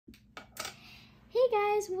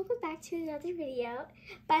guys, welcome back to another video.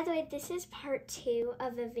 By the way, this is part 2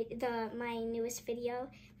 of my newest video.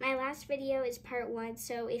 My last video is part 1,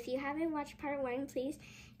 so if you haven't watched part 1, please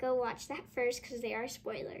go watch that first because they are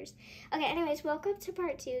spoilers. Okay, anyways, welcome to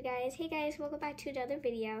part 2, guys. Hey guys, welcome back to another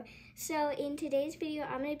video. So in today's video,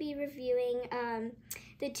 I'm going to be reviewing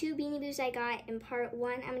the 2 Beanie Boos I got in part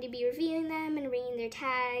 1. I'm going to be reviewing them and reading their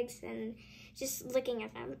tags and just looking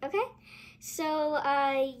at them, okay? So,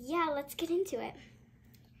 yeah, let's get into it.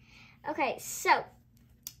 Okay, so,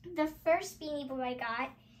 the first Beanie Boo I got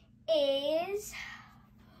is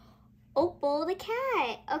Opal the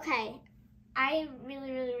cat. Okay, I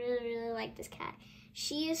really like this cat.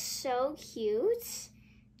 She is so cute.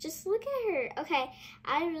 Just look at her. Okay,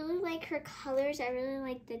 I really like her colors. I really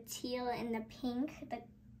like the teal and the pink. The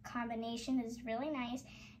combination is really nice.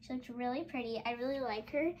 She looks really pretty. I really like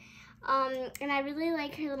her. And I really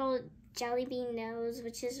like her little jelly bean nose,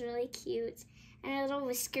 which is really cute. And her little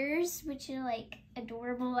whiskers, which are like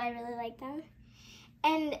adorable. I really like them.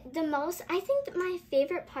 And I think that my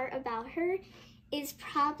favorite part about her is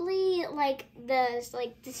probably like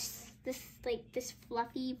this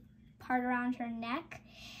fluffy part around her neck.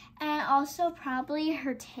 And also probably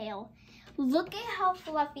her tail. Look at how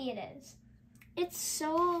fluffy it is. It's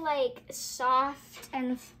so like soft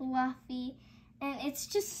and fluffy. And it's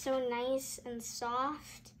just so nice and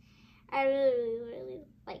soft. I really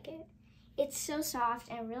like it. It's so soft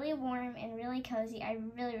and really warm and really cozy. I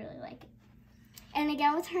really like it. And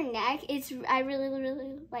again with her neck, I really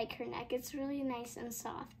like her neck. It's really nice and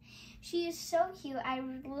soft. She is so cute. I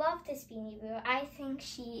love this Beanie Boo. I think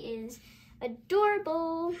she is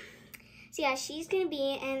adorable. So yeah, she's gonna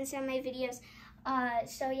be in some of my videos.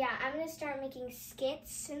 So yeah, I'm gonna start making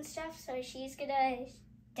skits and stuff. So she's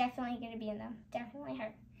definitely gonna be in them. Definitely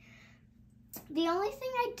her. The only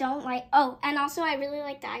thing I don't like, oh, and also I really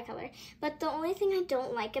like the eye color, but the only thing I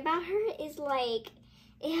don't like about her is like,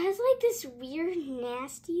 it has like this weird,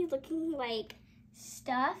 nasty looking like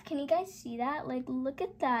stuff. Can you guys see that? Like, look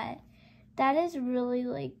at that. That is really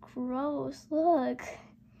like gross. Look.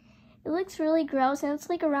 It looks really gross and it's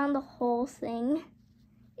like around the whole thing.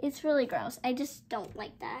 It's really gross. I just don't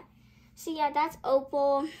like that. So yeah, that's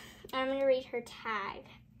Opal. I'm gonna read her tag.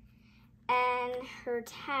 And her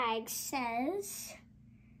tag says,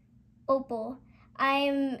 Opal,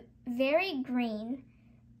 I'm very green,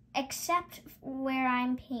 except where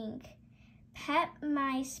I'm pink. Pet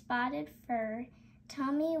my spotted fur.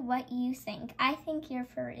 Tell me what you think. I think your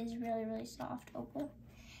fur is really soft, Opal.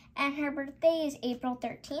 And her birthday is April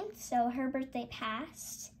 13th, so her birthday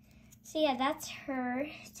passed. So yeah, that's her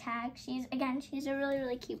tag. She's a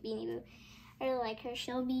really cute Beanie Boo. I really like her.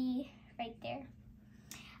 She'll be right there.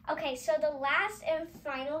 Okay, so the last and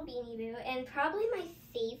final Beanie Boo, and probably my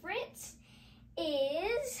favorite,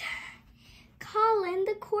 is Colin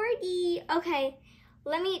the Corgi. Okay,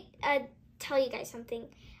 let me tell you guys something.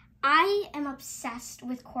 I am obsessed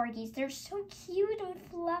with corgis. They're so cute and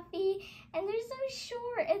fluffy, and they're so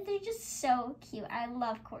short, and they're just so cute. I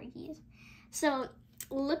love corgis. So,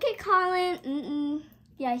 look at Colin.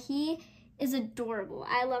 Yeah, he is adorable.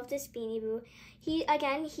 I love this Beanie Boo. He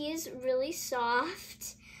is really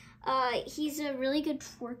soft. He's a really good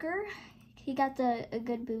twerker. He got a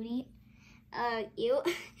good booty. Ew.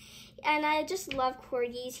 And I just love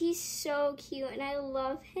corgis. He's so cute and I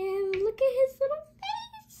love him. Look at his little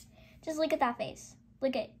face. Just look at that face.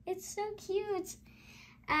 Look at it. It's so cute.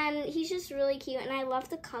 And he's just really cute and I love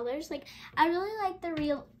the colors. Like I really like the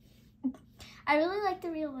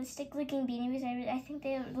realistic looking Beanie Boos. I think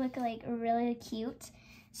they look like really cute.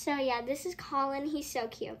 So yeah, this is Colin. He's so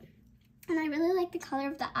cute. And I really like the color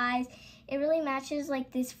of the eyes. It really matches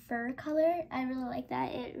like this fur color. I really like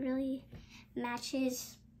that. It really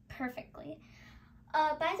matches perfectly.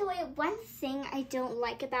 By the way, one thing I don't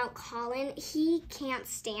like about Colin, he can't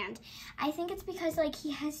stand. I think it's because like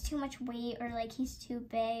he has too much weight or like he's too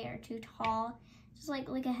big or too tall. Just like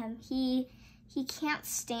look at him. He can't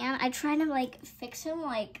stand. I try to like fix him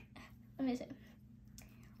like, let me see.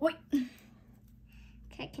 Wait.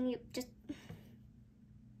 Okay, can you just,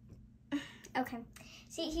 okay.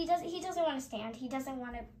 See, he doesn't want to stand. He doesn't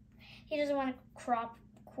want to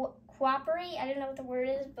cooperate. I don't know what the word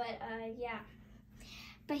is, but yeah.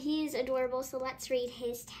 But he's adorable, so let's read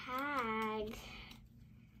his tag.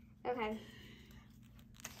 Okay.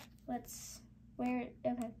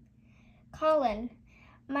 Okay. Colin,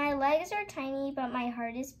 my legs are tiny, but my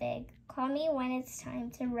heart is big. Call me when it's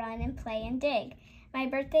time to run and play and dig. My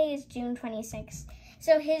birthday is June 26th.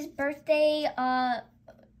 So his birthday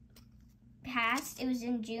passed. It was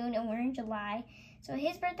in June and we're in July. So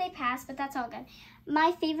his birthday passed, but that's all good.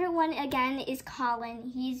 My favorite one again is Colin.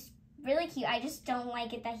 He's really cute. I just don't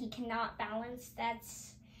like it that he cannot balance.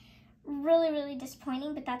 That's really, really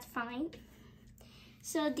disappointing, but that's fine.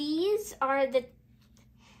 So these are the,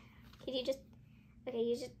 can you just, okay,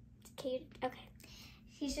 you just, can you, okay.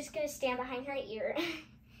 He's just gonna stand behind her ear.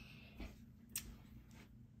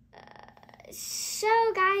 So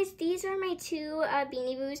guys, these are my two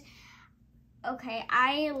Beanie Boos. Okay,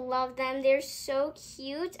 I love them. They're so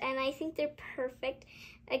cute, and I think they're perfect.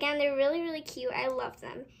 Again, they're really, really cute. I love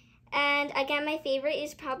them. And again, my favorite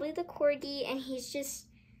is probably the Corgi, and he's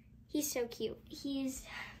so cute. He's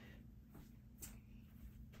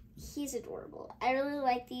adorable. I really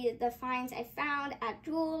like the finds I found at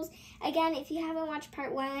Jules. Again, if you haven't watched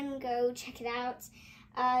part 1, go check it out.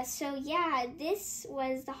 So yeah, this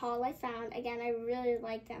was the haul I found. Again, I really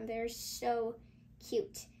like them. They're so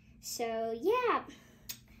cute. So yeah.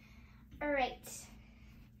 All right.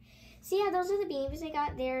 So yeah, those are the Beanie Boos I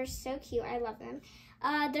got. They're so cute. I love them.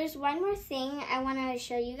 There's one more thing I want to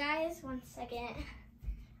show you guys. One second.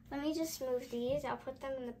 Let me just move these. I'll put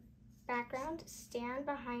them in the background. Stand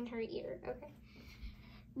behind her ear. Okay.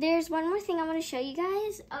 There's one more thing I want to show you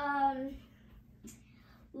guys.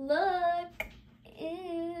 Look.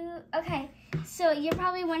 Ew. Okay. So you're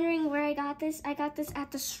probably wondering where I got this. I got this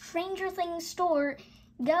at the Stranger Things store.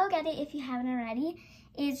 Go get it if you haven't already.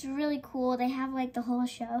 It's really cool. They have like the whole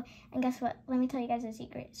show. And guess what? Let me tell you guys a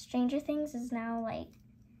secret. Stranger Things is now like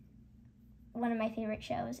one of my favorite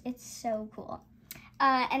shows. It's so cool.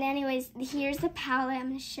 And anyways, here's the palette I'm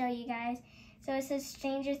going to show you guys. So it says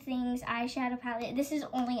Stranger Things eyeshadow palette. This is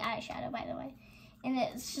only eyeshadow, by the way. And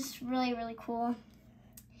it's just really, really cool.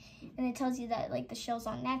 And it tells you that like the show's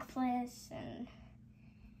on Netflix. And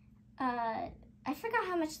I forgot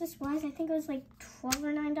how much this was. I think it was like $12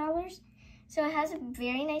 or $9. So it has a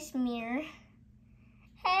very nice mirror.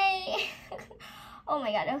 Hey! Oh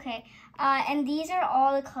my god, okay. And these are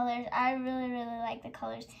all the colors. I really, really like the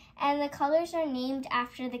colors. And the colors are named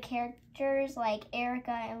after the characters like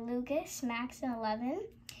Erica and Lucas, Max and Eleven,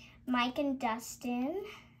 Mike and Dustin,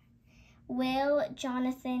 Will,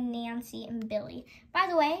 Jonathan, Nancy, and Billy. By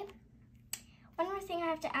the way, one more thing I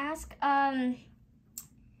have to ask.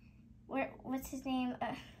 What's his name?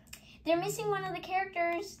 They're missing one of the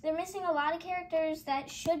characters. They're missing a lot of characters that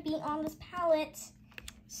should be on this palette.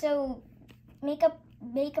 So make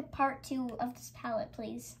a part 2 of this palette,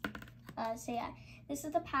 please. So yeah, this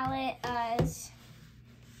is the palette. It's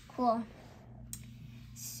cool.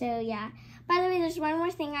 So yeah. By the way, there's one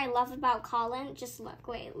more thing I love about Colin. Just look,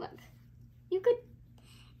 wait, look. He's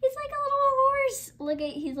like a little horse. Look at,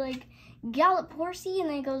 he's like gallop horsey, and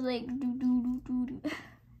then it goes like doo doo doo doo doo.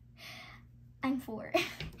 I'm 4.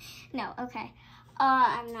 No, okay.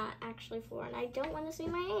 I'm not actually 4, and I don't want to say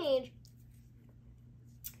my age.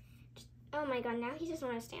 Oh my god, now he just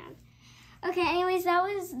wants to stand. Okay, anyways, that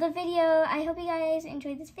was the video. I hope you guys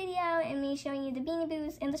enjoyed this video and me showing you the Beanie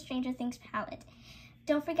Boos and the Stranger Things palette.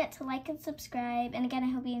 Don't forget to like and subscribe. And again, I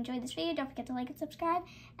hope you enjoyed this video. Don't forget to like and subscribe.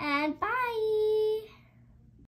 And bye!